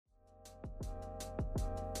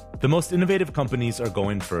The most innovative companies are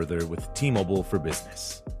going further with T-Mobile for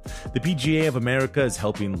Business. The PGA of America is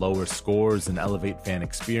helping lower scores and elevate fan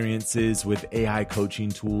experiences with AI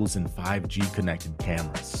coaching tools and 5G connected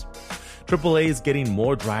cameras. AAA is getting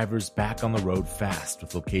more drivers back on the road fast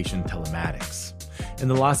with location telematics. And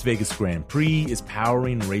the Las Vegas Grand Prix is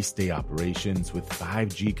powering race day operations with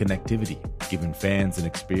 5G connectivity, giving fans an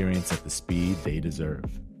experience at the speed they deserve.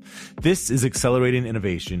 This is accelerating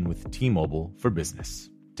innovation with T-Mobile for Business.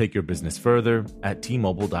 Take your business further at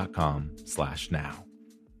T-Mobile.com/now.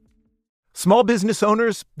 Small business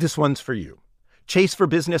owners, this one's for you. Chase for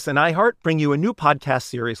Business and iHeart bring you a new podcast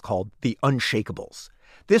series called The Unshakables.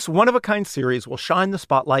 This one-of-a-kind series will shine the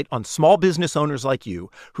spotlight on small business owners like you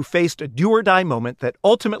who faced a do-or-die moment that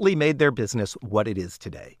ultimately made their business what it is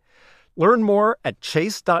today. Learn more at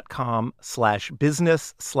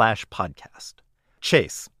chase.com/business/podcast.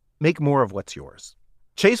 Chase, make more of what's yours.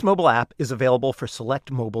 Chase mobile app is available for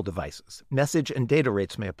select mobile devices. Message and data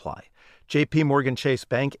rates may apply. J.P. Morgan Chase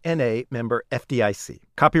Bank, N.A., member FDIC.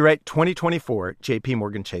 Copyright 2024, J.P.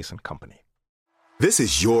 Morgan Chase & Company. This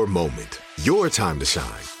is your moment, your time to shine,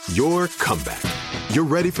 your comeback. You're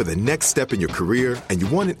ready for the next step in your career, and you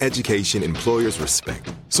want an education employers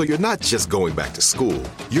respect. So you're not just going back to school,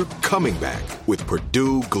 you're coming back with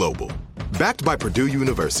Purdue Global. Backed by Purdue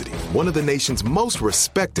University, one of the nation's most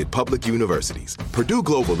respected public universities, Purdue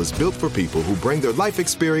Global is built for people who bring their life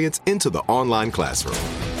experience into the online classroom.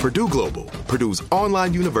 Purdue Global, Purdue's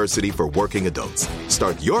online university for working adults.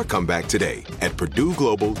 Start your comeback today at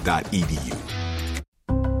purdueglobal.edu.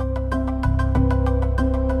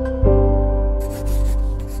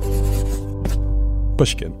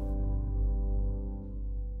 Pushkin.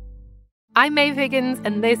 I'm Maeve Higgins,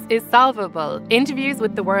 and this is Solvable, interviews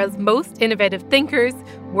with the world's most innovative thinkers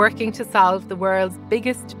working to solve the world's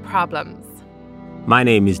biggest problems. My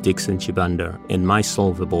name is Dixon Chibanda, and my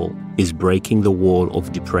Solvable is breaking the wall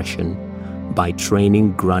of depression by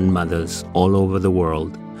training grandmothers all over the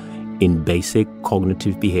world in basic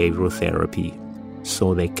cognitive behavioral therapy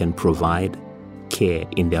so they can provide care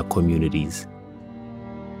in their communities.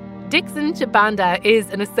 Dixon Chibanda is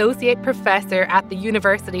an associate professor at the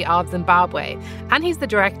University of Zimbabwe, and he's the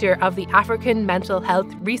director of the African Mental Health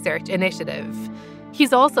Research Initiative.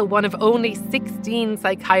 He's also one of only 16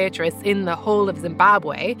 psychiatrists in the whole of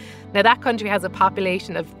Zimbabwe. Now, that country has a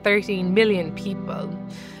population of 13 million people.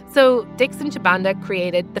 So Dixon Chibanda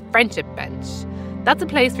created the Friendship Bench. That's a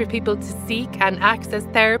place for people to seek and access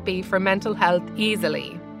therapy for mental health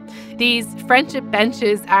easily. These friendship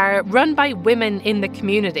benches are run by women in the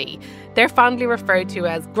community. They're fondly referred to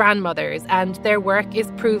as grandmothers, and their work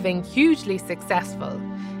is proving hugely successful.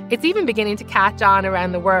 It's even beginning to catch on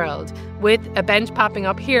around the world, with a bench popping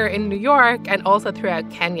up here in New York and also throughout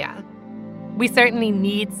Kenya. We certainly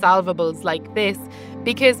need solvables like this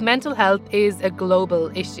because mental health is a global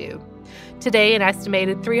issue. Today, an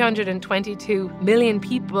estimated 322 million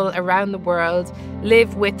people around the world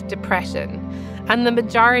live with depression, and the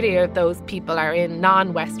majority of those people are in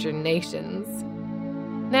non-Western nations.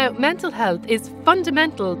 Now, mental health is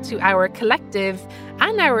fundamental to our collective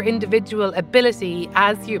and our individual ability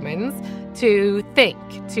as humans to think,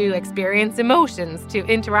 to experience emotions, to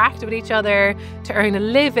interact with each other, to earn a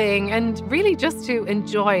living, and really just to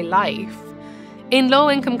enjoy life. In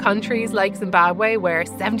low-income countries like Zimbabwe, where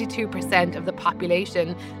 72% of the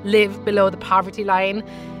population live below the poverty line,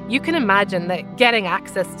 you can imagine that getting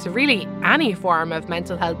access to really any form of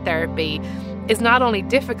mental health therapy is not only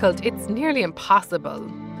difficult, it's nearly impossible.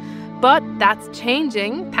 But that's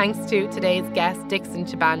changing thanks to today's guest, Dixon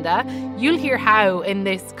Chibanda. You'll hear how in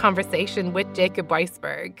this conversation with Jacob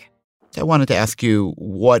Weisberg. I wanted to ask you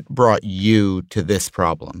what brought you to this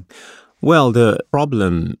problem. Well, the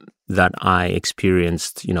problem that I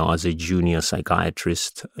experienced, as a junior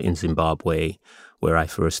psychiatrist in Zimbabwe, where I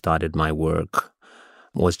first started my work,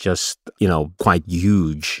 was just, quite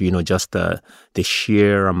huge. Just the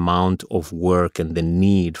sheer amount of work and the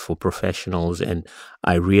need for professionals. And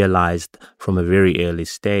I realized from a very early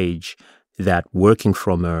stage that working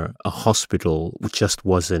from a hospital just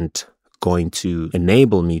wasn't going to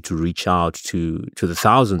enable me to reach out to the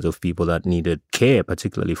thousands of people that needed care,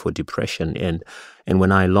 particularly for depression. And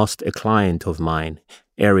when I lost a client of mine,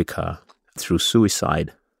 Erica, through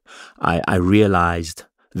suicide, I realized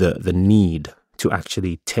the need to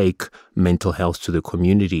actually take mental health to the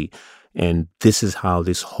community. And this is how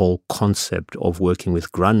this whole concept of working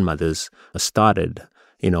with grandmothers started.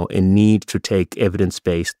 A need to take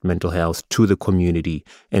evidence-based mental health to the community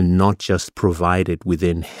and not just provide it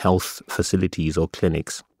within health facilities or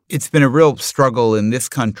clinics. It's been a real struggle in this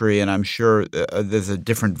country, and I'm sure there's a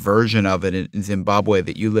different version of it in Zimbabwe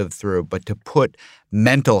that you lived through, but to put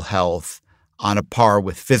mental health on a par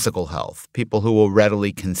with physical health, people who will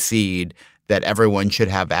readily concede that everyone should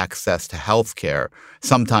have access to health care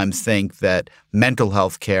sometimes think that mental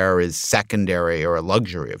health care is secondary or a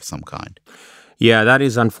luxury of some kind. Yeah, that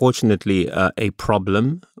is unfortunately a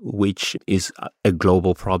problem, which is a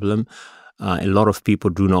global problem. A lot of people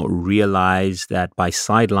do not realize that by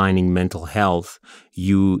sidelining mental health,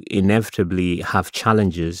 you inevitably have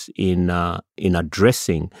challenges in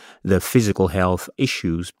addressing the physical health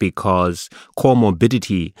issues, because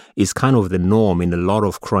comorbidity is kind of the norm in a lot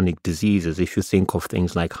of chronic diseases. If you think of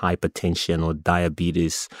things like hypertension or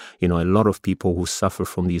diabetes, a lot of people who suffer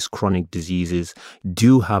from these chronic diseases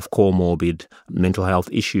do have comorbid mental health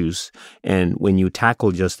issues. And when you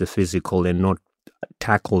tackle just the physical and not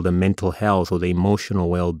tackle the mental health or the emotional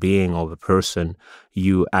well-being of a person,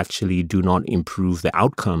 you actually do not improve the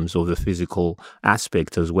outcomes of the physical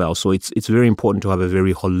aspect as well. So it's very important to have a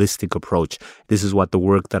very holistic approach. This is what the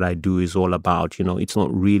work that I do is all about. It's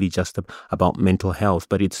not really just about mental health,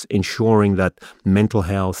 but it's ensuring that mental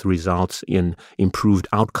health results in improved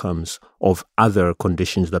outcomes of other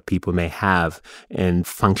conditions that people may have, and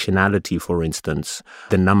functionality, for instance.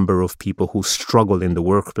 The number of people who struggle in the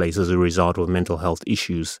workplace as a result of mental health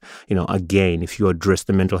issues. Again, if you address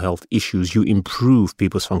the mental health issues, you improve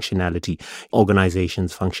people's functionality.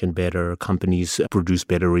 Organizations function better, companies produce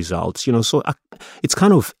better results. So it's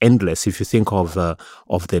kind of endless if you think of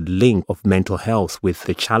the link of mental health with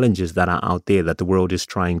the challenges that are out there that the world is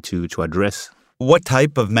trying to address. What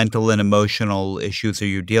type of mental and emotional issues are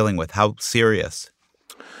you dealing with? How serious?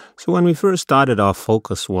 So when we first started, our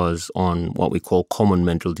focus was on what we call common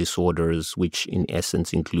mental disorders, which in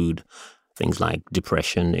essence include things like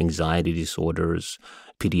depression, anxiety disorders,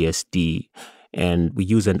 PTSD. And we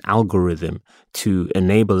use an algorithm to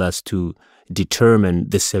enable us to determine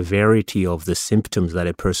the severity of the symptoms that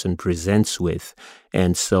a person presents with.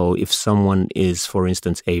 And so if someone is, for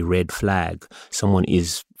instance, a red flag, someone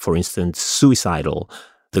is, for instance, suicidal,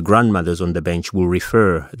 the grandmothers on the bench will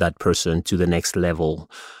refer that person to the next level.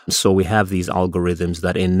 So we have these algorithms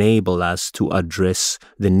that enable us to address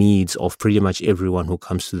the needs of pretty much everyone who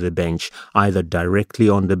comes to the bench, either directly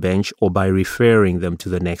on the bench or by referring them to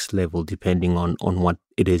the next level, depending on what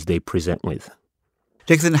it is they present with.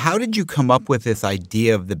 Dixon, how did you come up with this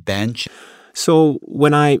idea of the bench? So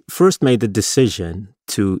when I first made the decision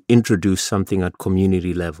to introduce something at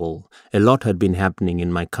community level, a lot had been happening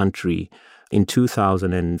in my country. In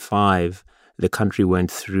 2005, the country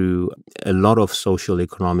went through a lot of social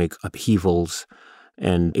economic upheavals,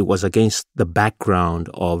 and it was against the background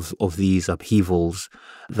of these upheavals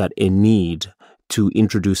that a need to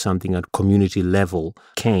introduce something at community level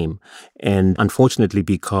came. And unfortunately,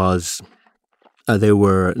 because there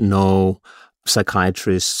were no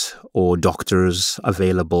psychiatrists or doctors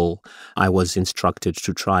available, I was instructed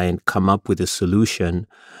to try and come up with a solution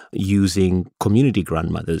using community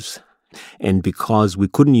grandmothers. And because we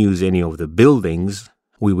couldn't use any of the buildings,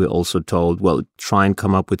 we were also told, well, try and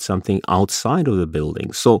come up with something outside of the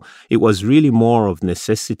building. So it was really more of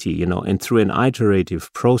necessity, and through an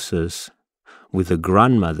iterative process with the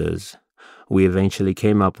grandmothers, we eventually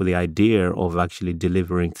came up with the idea of actually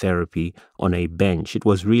delivering therapy on a bench. It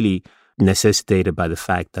was really necessitated by the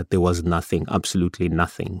fact that there was nothing, absolutely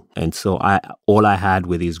nothing. And so all I had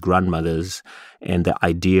were these grandmothers and the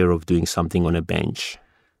idea of doing something on a bench.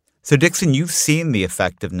 So, Dixon, you've seen the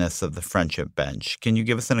effectiveness of the Friendship Bench. Can you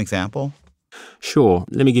give us an example? Sure.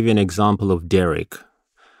 Let me give you an example of Derek.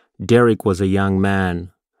 Derek was a young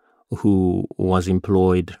man who was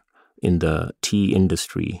employed in the tea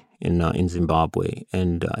industry in Zimbabwe,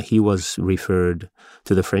 and he was referred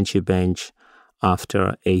to the Friendship Bench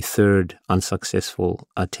after a third unsuccessful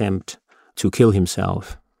attempt to kill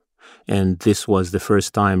himself. And this was the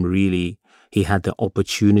first time, really, he had the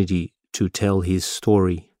opportunity to tell his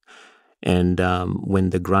story. And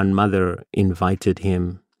when the grandmother invited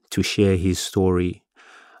him to share his story,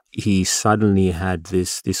 he suddenly had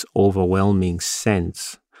this overwhelming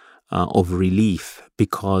sense of relief,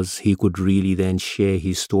 because he could really then share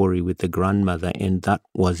his story with the grandmother. And that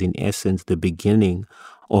was, in essence, the beginning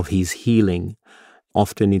of his healing.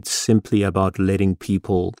 Often it's simply about letting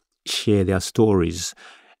people share their stories.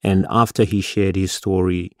 And after he shared his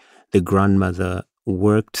story, the grandmother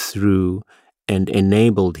worked through and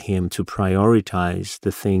enabled him to prioritize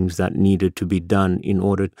the things that needed to be done in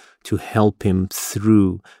order to help him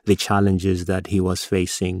through the challenges that he was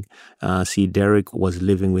facing. Derek was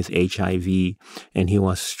living with HIV, and he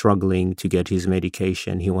was struggling to get his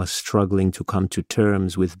medication. He was struggling to come to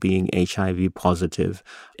terms with being HIV positive.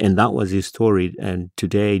 And that was his story. And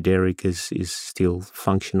today, Derek is still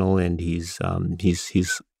functional, and he's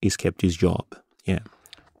kept his job. Yeah.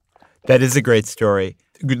 That is a great story.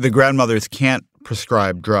 The grandmothers can't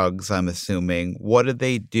prescribe drugs, I'm assuming. What do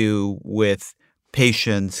they do with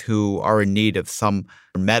patients who are in need of some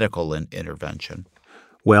medical intervention?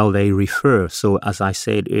 Well, they refer. So as I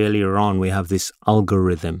said earlier on, we have this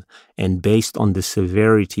algorithm, and based on the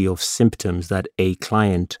severity of symptoms that a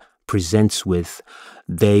client presents with,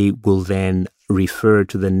 they will then refer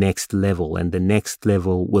to the next level, and the next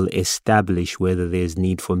level will establish whether there's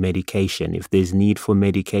need for medication. If there's need for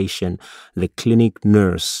medication, the clinic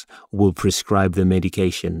nurse will prescribe the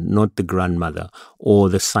medication, not the grandmother, or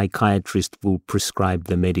the psychiatrist will prescribe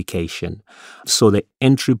the medication. So the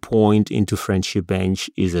entry point into Friendship Bench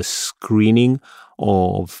is a screening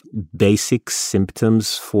of basic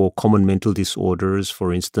symptoms for common mental disorders.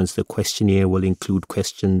 For instance, the questionnaire will include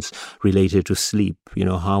questions related to sleep.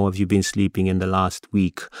 How have you been sleeping in the last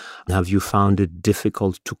week? Have you found it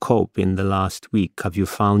difficult to cope in the last week? Have you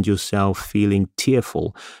found yourself feeling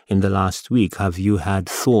tearful in the last week? Have you had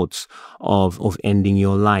thoughts of ending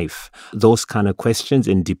your life? Those kind of questions,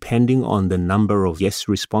 and depending on the number of yes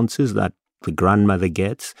responses that the grandmother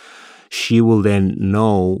gets, she will then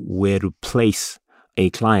know where to place a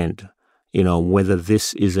client, whether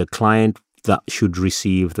this is a client that should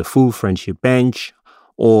receive the full Friendship Bench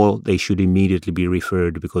or they should immediately be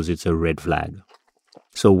referred because it's a red flag.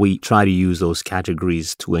 So we try to use those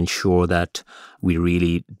categories to ensure that we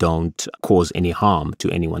really don't cause any harm to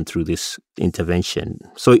anyone through this intervention.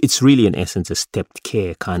 So it's really, in essence, a stepped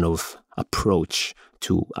care kind of approach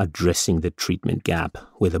to addressing the treatment gap,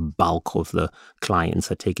 where the bulk of the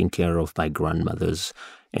clients are taken care of by grandmothers,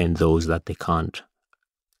 and those that they can't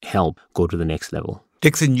help go to the next level.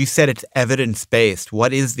 Dixon, you said it's evidence-based.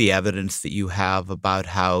 What is the evidence that you have about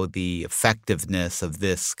how the effectiveness of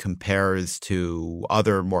this compares to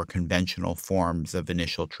other more conventional forms of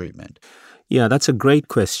initial treatment? Yeah, that's a great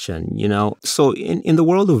question. So in the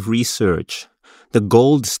world of research, the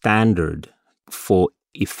gold standard for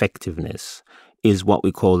effectiveness is what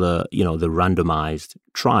we call the randomized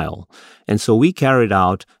trial. And so we carried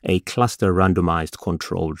out a cluster randomized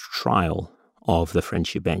controlled trial of the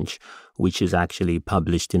Friendship Bench, which is actually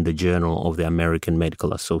published in the Journal of the American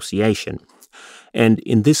Medical Association. And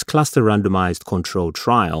in this cluster randomized controlled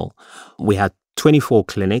trial, we had 24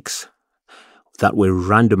 clinics that were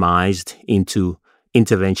randomized into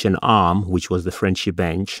intervention arm, which was the Friendship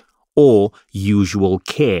Bench, or usual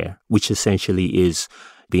care, which essentially is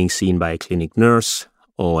being seen by a clinic nurse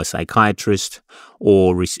or a psychiatrist,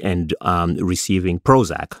 or receiving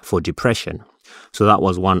Prozac for depression. So that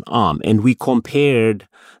was one arm. And we compared,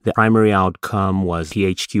 the primary outcome was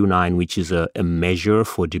PHQ-9, which is a measure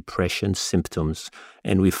for depression symptoms.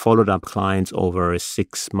 And we followed up clients over a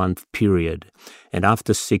 6-month period. And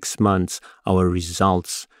after 6 months, our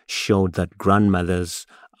results showed that grandmothers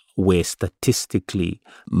were statistically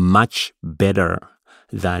much better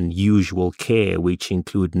than usual care, which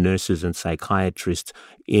include nurses and psychiatrists,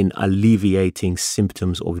 in alleviating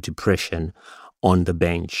symptoms of depression on the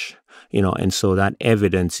bench. And so that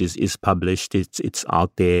evidence is published. It's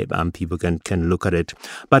out there. People can look at it.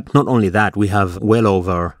 But not only that, we have well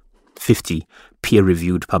over 50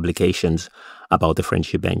 peer-reviewed publications about the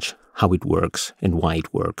Friendship Bench, how it works and why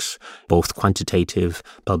it works, both quantitative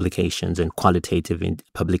publications and qualitative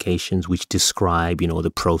publications which describe,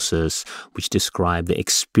 the process, which describe the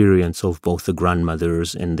experience of both the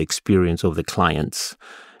grandmothers and the experience of the clients.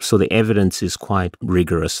 So the evidence is quite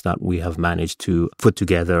rigorous that we have managed to put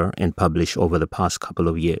together and publish over the past couple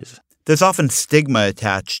of years. There's often stigma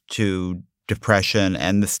attached to depression,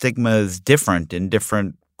 and the stigma is different in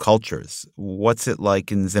different cultures. What's it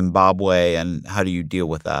like in Zimbabwe, and how do you deal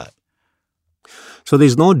with that? So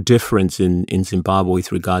there's no difference in Zimbabwe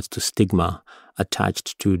with regards to stigma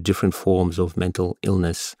attached to different forms of mental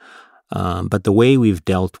illness. But the way we've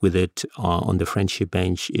dealt with it on the Friendship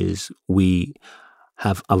Bench is we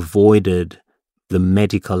have avoided the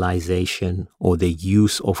medicalization or the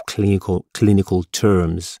use of clinical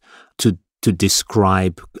terms to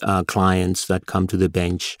describe clients that come to the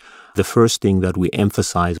bench. The first thing that we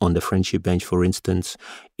emphasize on the Friendship Bench, for instance,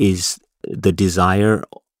 is the desire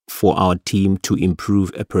for our team to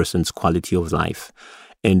improve a person's quality of life.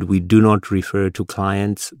 And we do not refer to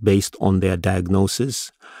clients based on their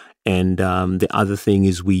diagnosis. And the other thing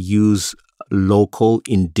is we use local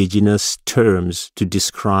indigenous terms to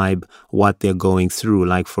describe what they're going through.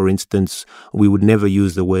 Like, for instance, we would never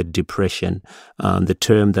use the word depression. The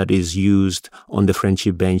term that is used on the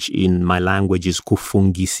friendship bench in my language is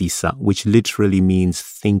kufungisisa, which literally means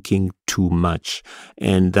thinking too much.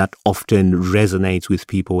 And that often resonates with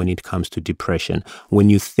people when it comes to depression. When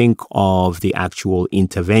you think of the actual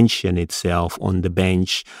intervention itself on the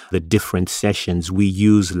bench, the different sessions, we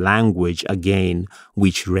use language again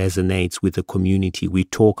which resonates with the community. We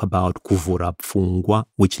talk about kuvura pfungwa,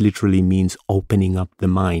 which literally means opening up the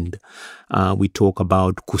mind. We talk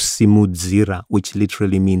about kusimudzira, which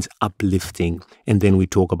literally means uplifting. And then we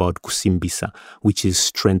talk about kusimbisa, which is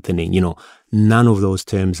strengthening. None of those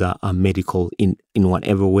terms are medical in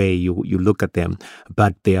whatever way you look at them,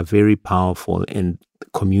 but they are very powerful, and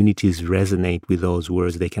communities resonate with those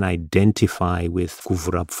words. They can identify with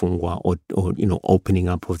kuvura pfungwa or opening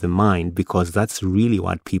up of the mind, because that's really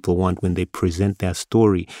what people want when they present their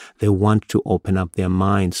story. They want to open up their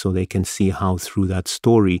mind so they can see how through that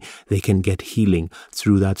story they can get healing.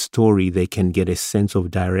 Through that story they can get a sense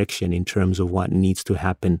of direction in terms of what needs to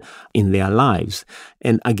happen in their lives.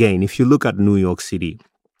 And again, if you look at New York City,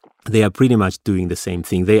 they are pretty much doing the same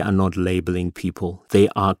thing. They are not labeling people. They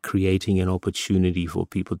are creating an opportunity for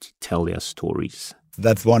people to tell their stories.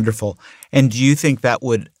 That's wonderful. And do you think that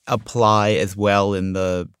would apply as well in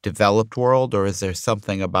the developed world, or is there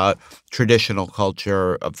something about traditional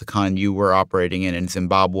culture of the kind you were operating in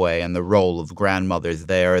Zimbabwe and the role of grandmothers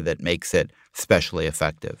there that makes it especially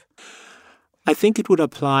effective? I think it would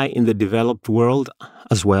apply in the developed world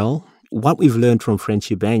as well. What we've learned from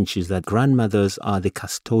Friendship Bench is that grandmothers are the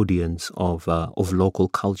custodians of local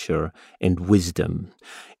culture and wisdom.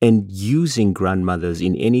 And using grandmothers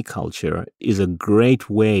in any culture is a great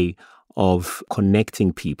way of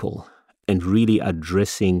connecting people and really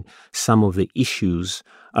addressing some of the issues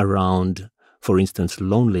around, for instance,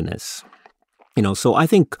 loneliness. So I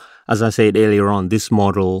think, as I said earlier on, this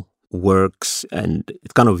model works, and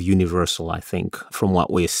it's kind of universal, I think, from what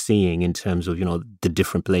we're seeing in terms of, the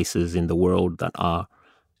different places in the world that are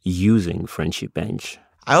using Friendship Bench.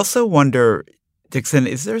 I also wonder, Dixon,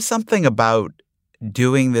 is there something about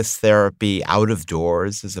doing this therapy out of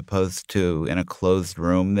doors as opposed to in a closed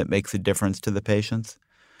room that makes a difference to the patients?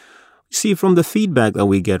 See, from the feedback that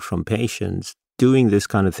we get from patients, doing this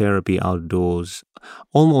kind of therapy outdoors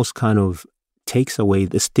almost kind of takes away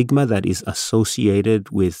the stigma that is associated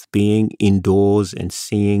with being indoors and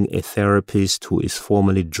seeing a therapist who is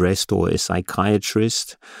formally dressed or a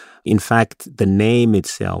psychiatrist. In fact, the name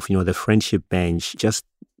itself, the Friendship Bench, just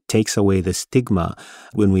takes away the stigma.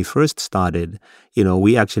 When we first started,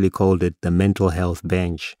 we actually called it the Mental Health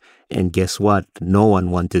Bench. And guess what? No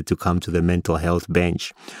one wanted to come to the Mental Health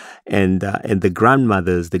Bench. And the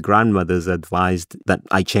grandmothers advised that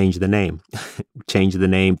I change the name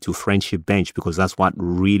to Friendship Bench, because that's what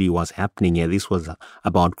really was happening here. This was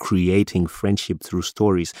about creating friendship through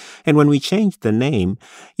stories. And when we changed the name,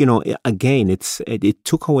 again, it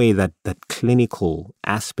took away that clinical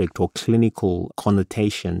aspect or clinical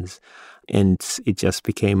connotations, and it just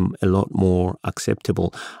became a lot more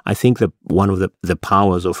acceptable. I think that one of the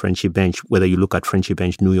powers of Friendship Bench, whether you look at Friendship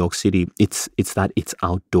Bench New York City, it's that it's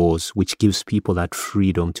outdoors, which gives people that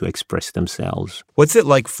freedom to express themselves. What's it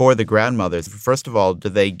like for the grandmothers? First of all, do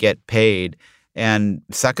they get paid? And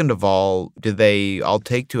second of all, do they all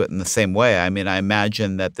take to it in the same way? I mean, I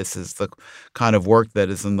imagine that this is the kind of work that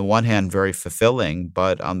is on the one hand very fulfilling,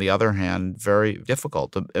 but on the other hand very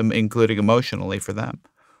difficult, including emotionally for them.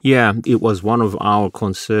 Yeah, it was one of our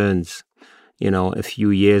concerns, a few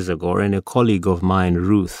years ago. And a colleague of mine,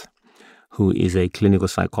 Ruth, who is a clinical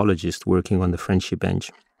psychologist working on the Friendship Bench,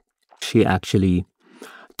 she actually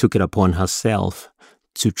took it upon herself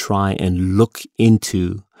to try and look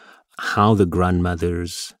into how the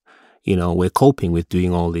grandmothers, were coping with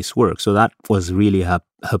doing all this work. So that was really her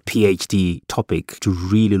PhD topic, to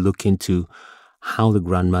really look into how the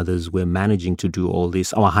grandmothers were managing to do all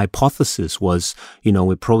this. Our hypothesis was,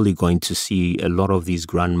 we're probably going to see a lot of these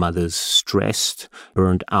grandmothers stressed,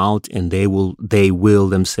 burnt out, and they will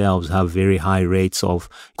themselves have very high rates of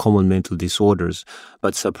common mental disorders.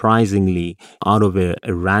 But surprisingly, out of a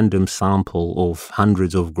random sample of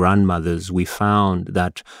hundreds of grandmothers, we found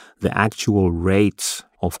that the actual rates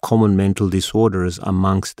of common mental disorders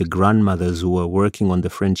amongst the grandmothers who were working on the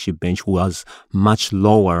Friendship Bench was much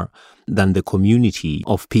lower than the community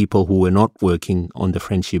of people who were not working on the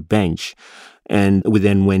Friendship Bench. And we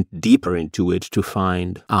then went deeper into it to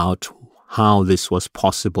find out how this was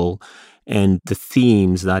possible. And the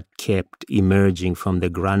themes that kept emerging from the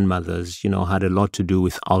grandmothers, had a lot to do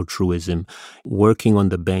with altruism. Working on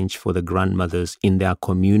the bench for the grandmothers in their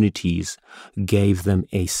communities gave them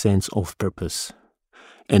a sense of purpose.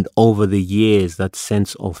 And over the years, that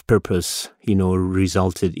sense of purpose,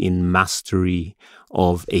 resulted in mastery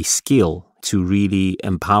of a skill to really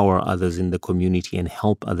empower others in the community and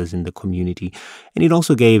help others in the community. And it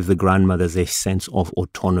also gave the grandmothers a sense of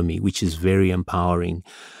autonomy, which is very empowering.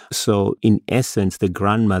 So in essence, the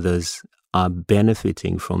grandmothers are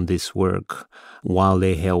benefiting from this work while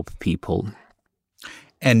they help people.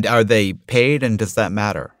 And are they paid, and does that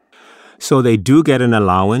matter? So they do get an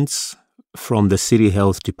allowance from the city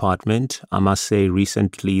health department. I must say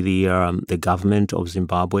recently the government of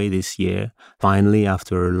Zimbabwe this year, finally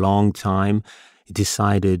after a long time,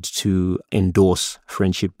 decided to endorse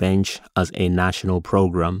Friendship Bench as a national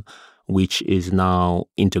program, which is now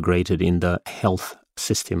integrated in the health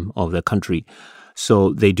system of the country.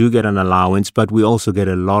 So they do get an allowance, but we also get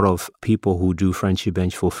a lot of people who do Friendship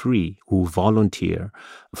Bench for free, who volunteer.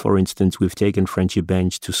 For instance, we've taken Friendship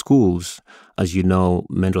Bench to schools. As you know,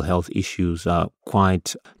 mental health issues are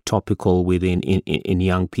quite topical in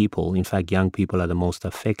young people. In fact, young people are the most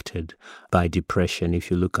affected by depression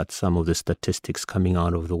if you look at some of the statistics coming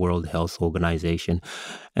out of the World Health Organization.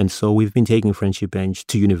 And so we've been taking Friendship Bench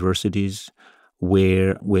to universities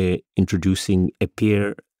where we're introducing a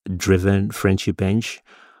peer-driven Friendship Bench,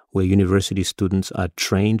 where university students are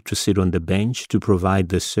trained to sit on the bench to provide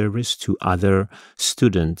the service to other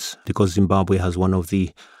students, because Zimbabwe has one of the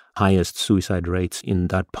highest suicide rates in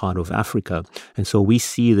that part of Africa. And so we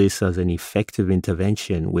see this as an effective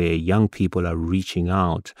intervention where young people are reaching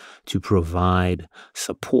out to provide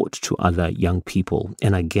support to other young people.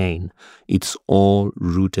 And again, it's all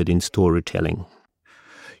rooted in storytelling.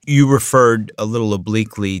 You referred a little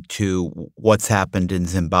obliquely to what's happened in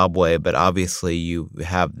Zimbabwe, but obviously you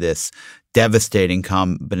have this devastating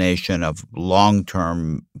combination of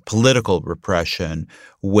long-term political repression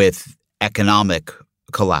with economic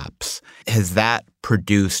collapse. Has that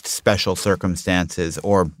produced special circumstances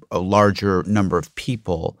or a larger number of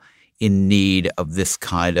people in need of this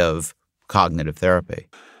kind of cognitive therapy?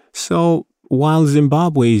 So while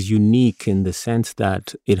Zimbabwe is unique in the sense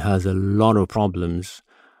that it has a lot of problems,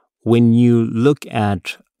 when you look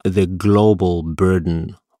at the global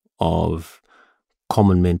burden of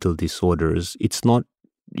common mental disorders, it's not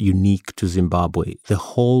unique to Zimbabwe. The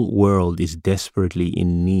whole world is desperately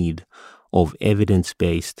in need of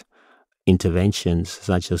evidence-based interventions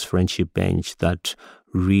such as Friendship Bench that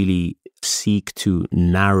really seek to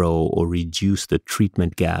narrow or reduce the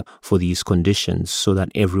treatment gap for these conditions so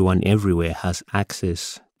that everyone everywhere has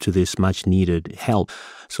access to this much needed help.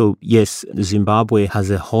 So yes, Zimbabwe has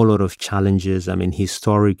a whole lot of challenges. I mean,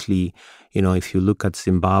 historically, if you look at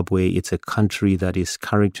Zimbabwe, it's a country that is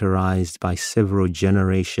characterized by several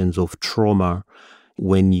generations of trauma.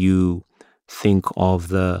 When you think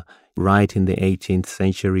of right in the 18th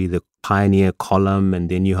century, the Pioneer Column, and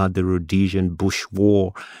then you had the Rhodesian Bush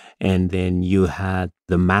War, and then you had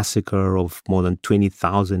the massacre of more than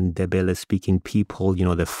 20,000 Ndebele-speaking people,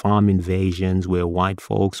 the farm invasions where white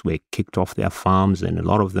folks were kicked off their farms and a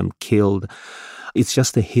lot of them killed. It's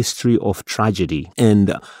just a history of tragedy.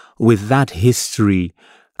 And with that history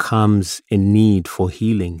comes a need for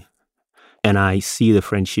healing. And I see the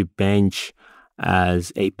Friendship Bench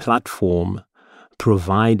as a platform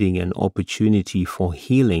providing an opportunity for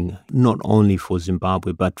healing, not only for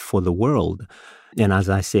Zimbabwe, but for the world. And as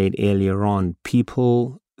I said earlier on,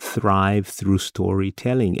 people thrive through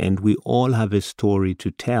storytelling, and we all have a story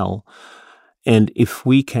to tell. And if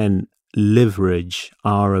we can leverage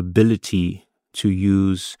our ability to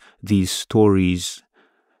use these stories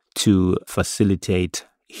to facilitate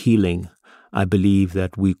healing, I believe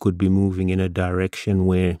that we could be moving in a direction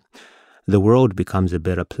where the world becomes a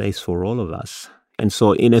better place for all of us. And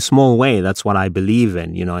so in a small way, that's what I believe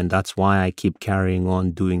in, and that's why I keep carrying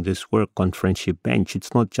on doing this work on Friendship Bench.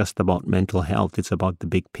 It's not just about mental health. It's about the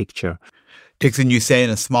big picture. Dixon, you say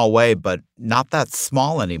in a small way, but not that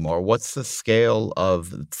small anymore. What's the scale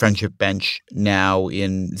of Friendship Bench now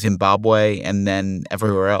in Zimbabwe and then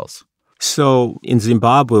everywhere else? So in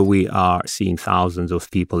Zimbabwe, we are seeing thousands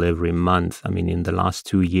of people every month. I mean, in the last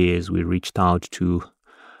 2 years, we reached out to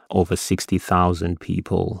over 60,000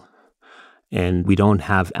 people. And we don't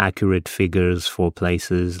have accurate figures for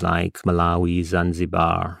places like Malawi,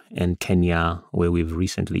 Zanzibar, and Kenya, where we've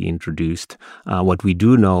recently introduced. What we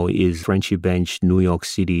do know is Friendship Bench, New York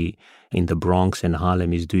City, in the Bronx and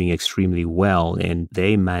Harlem is doing extremely well, and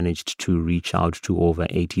they managed to reach out to over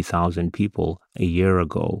 80,000 people a year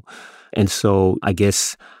ago. And so I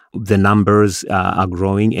guess The numbers are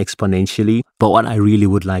growing exponentially. But what I really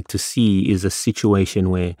would like to see is a situation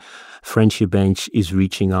where Friendship Bench is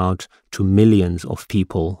reaching out to millions of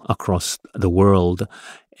people across the world,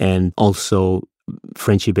 and also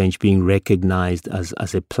Friendship Bench being recognized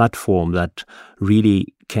as a platform that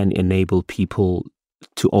really can enable people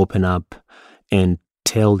to open up and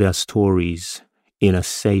tell their stories in a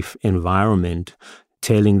safe environment,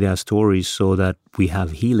 telling their stories so that we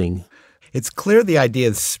have healing. It's clear the idea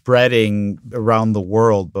is spreading around the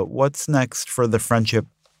world, but what's next for the Friendship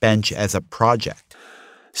Bench as a project?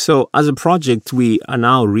 So as a project, we are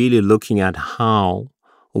now really looking at how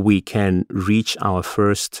we can reach our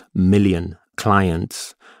first million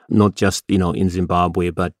clients, not just, in Zimbabwe,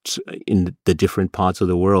 but in the different parts of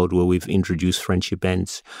the world where we've introduced Friendship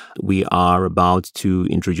Bench. We are about to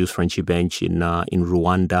introduce Friendship Bench in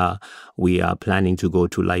Rwanda. We are planning to go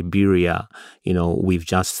to Liberia. We've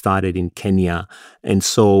just started in Kenya. And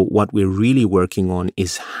so what we're really working on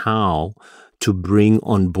is how to bring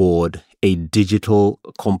on board a digital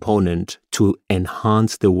component to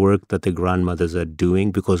enhance the work that the grandmothers are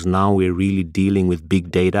doing, because now we're really dealing with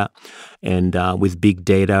big data. And with big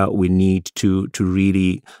data, we need to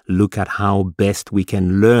really look at how best we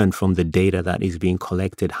can learn from the data that is being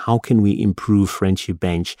collected. How can we improve Friendship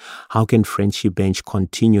Bench? How can Friendship Bench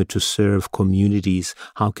continue to serve communities?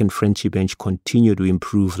 How can Friendship Bench continue to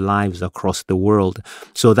improve lives across the world?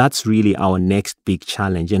 So that's really our next big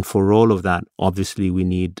challenge. And for all of that, obviously, we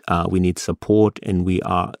need support, and we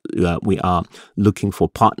are looking for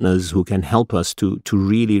partners who can help us to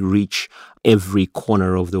really reach every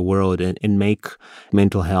corner of the world and make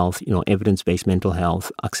mental health, evidence-based mental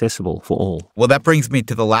health accessible for all. Well, that brings me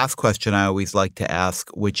to the last question I always like to ask,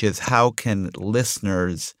 which is how can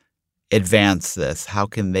listeners advance this? How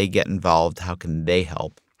can they get involved? How can they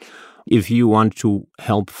help? If you want to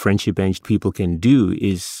help Friendship Bench, people can do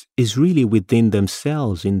is really within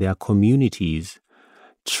themselves, in their communities.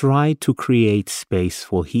 Try to create space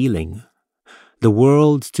for healing. The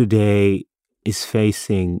world today is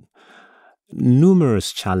facing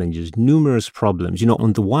numerous challenges, numerous problems.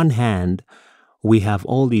 On the one hand, we have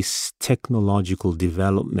all this technological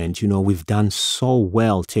development. We've done so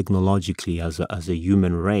well technologically as a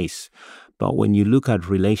human race. But when you look at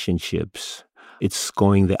relationships, it's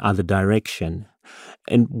going the other direction.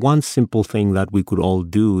 And one simple thing that we could all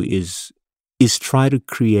do is try to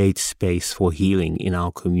create space for healing in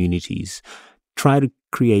our communities. Try to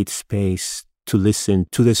create space to listen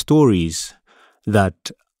to the stories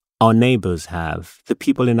that our neighbors have, the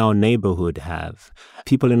people in our neighborhood have,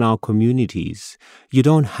 people in our communities. You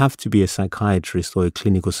don't have to be a psychiatrist or a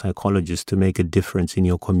clinical psychologist to make a difference in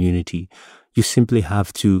your community. You simply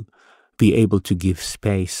have to be able to give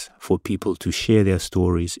space for people to share their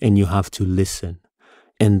stories, and you have to listen.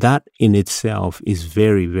 And that in itself is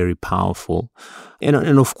very, very powerful.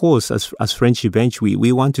 And of course, as Friendship Bench,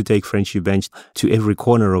 we want to take Friendship Bench to every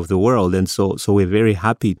corner of the world. And so we're very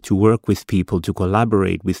happy to work with people, to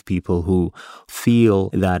collaborate with people who feel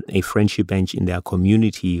that a Friendship Bench in their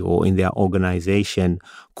community or in their organization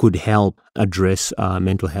could help address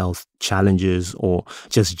mental health challenges or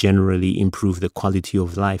just generally improve the quality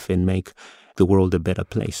of life and make the world a better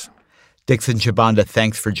place. Dixon Chibanda,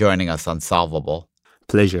 thanks for joining us on Solvable.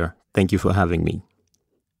 Pleasure. Thank you for having me.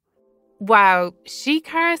 Wow.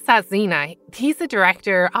 Shekhar Sazina, he's the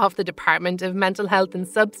director of the Department of Mental Health and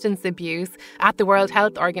Substance Abuse at the World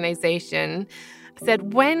Health Organization,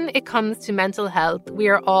 said when it comes to mental health, we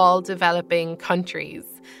are all developing countries.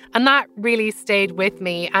 And that really stayed with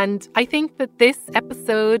me. And I think that this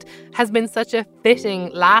episode has been such a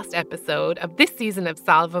fitting last episode of this season of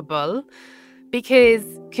Solvable, because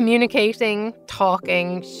communicating,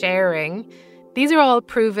 talking, sharing, these are all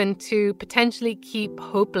proven to potentially keep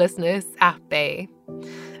hopelessness at bay.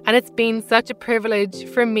 And it's been such a privilege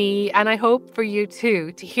for me, and I hope for you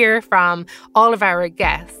too, to hear from all of our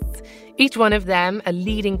guests. Each one of them a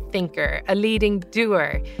leading thinker, a leading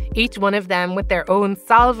doer, each one of them with their own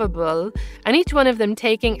solvable, and each one of them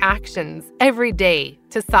taking actions every day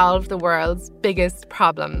to solve the world's biggest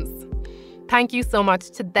problems. Thank you so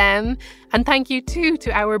much to them, and thank you too to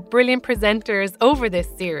our brilliant presenters over this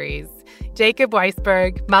series. Jacob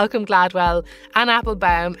Weisberg, Malcolm Gladwell, Anne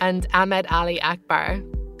Applebaum, and Ahmed Ali Akbar.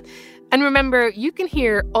 And remember, you can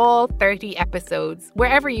hear all 30 episodes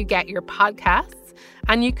wherever you get your podcasts,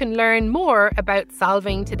 and you can learn more about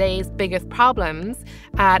solving today's biggest problems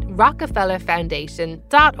at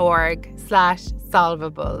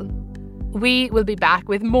rockefellerfoundation.org/solvable. We will be back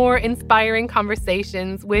with more inspiring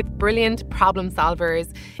conversations with brilliant problem solvers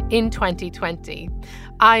in 2020.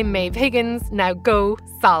 I'm Maeve Higgins. Now go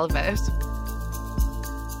solve it.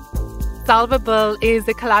 Solvable is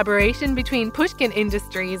a collaboration between Pushkin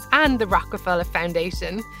Industries and the Rockefeller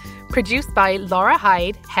Foundation. Produced by Laura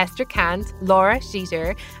Hyde, Hester Kant, Laura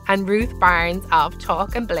Sheeter, and Ruth Barnes of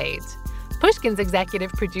Chalk and Blade. Pushkin's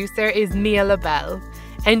executive producer is Mia LaBelle.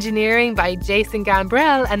 Engineering by Jason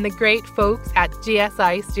Gambrell and the great folks at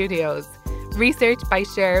GSI Studios. Research by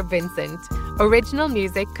Cher Vincent. Original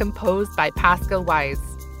music composed by Pascal Wise.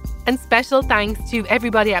 And special thanks to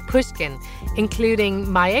everybody at Pushkin,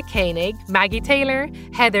 including Maya Koenig, Maggie Taylor,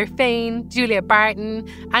 Heather Fain, Julia Barton,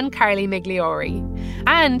 and Carly Migliori.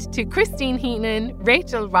 And to Christine Heaton,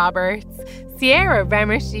 Rachel Roberts, Sierra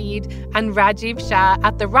Remersheed, and Rajiv Shah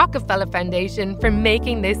at the Rockefeller Foundation for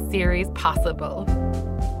making this series possible.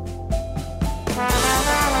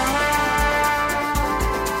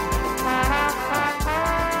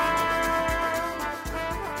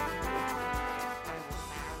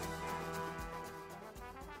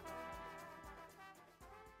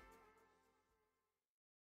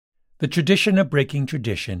 The tradition of breaking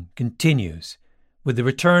tradition continues with the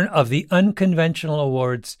return of the Unconventional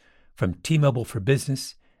Awards from T-Mobile for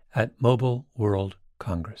Business at Mobile World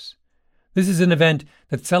Congress. This is an event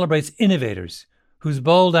that celebrates innovators whose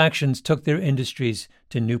bold actions took their industries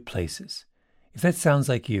to new places. If that sounds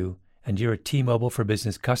like you and you're a T-Mobile for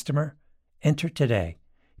Business customer, enter today.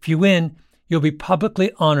 If you win, you'll be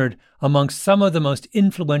publicly honored amongst some of the most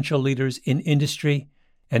influential leaders in industry.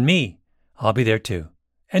 And me, I'll be there too.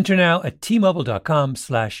 Enter now at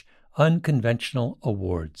tmobile.com/unconventional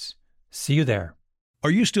awards. See you there. Are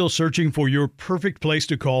you still searching for your perfect place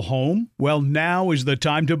to call home? Well, now is the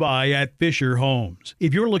time to buy at Fisher Homes.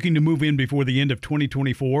 If you're looking to move in before the end of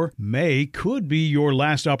 2024, May could be your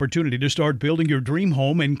last opportunity to start building your dream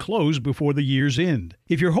home and close before the year's end.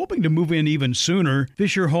 If you're hoping to move in even sooner,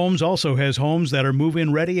 Fisher Homes also has homes that are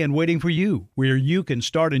move-in ready and waiting for you, where you can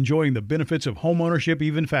start enjoying the benefits of homeownership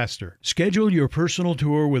even faster. Schedule your personal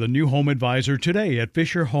tour with a new home advisor today at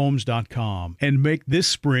FisherHomes.com and make this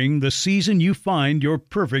spring the season you find your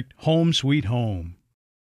perfect home sweet home.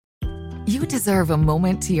 You deserve a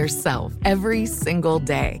moment to yourself every single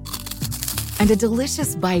day. And a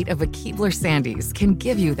delicious bite of a Keebler Sandies can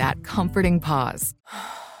give you that comforting pause.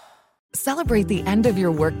 Celebrate the end of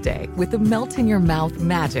your workday with the melt-in-your-mouth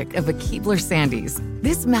magic of a Keebler Sandies.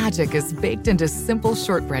 This magic is baked into simple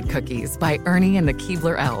shortbread cookies by Ernie and the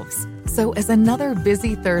Keebler Elves. So as another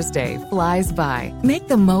busy Thursday flies by, make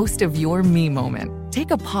the most of your me moment.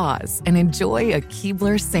 Take a pause and enjoy a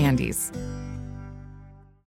Keebler Sandies.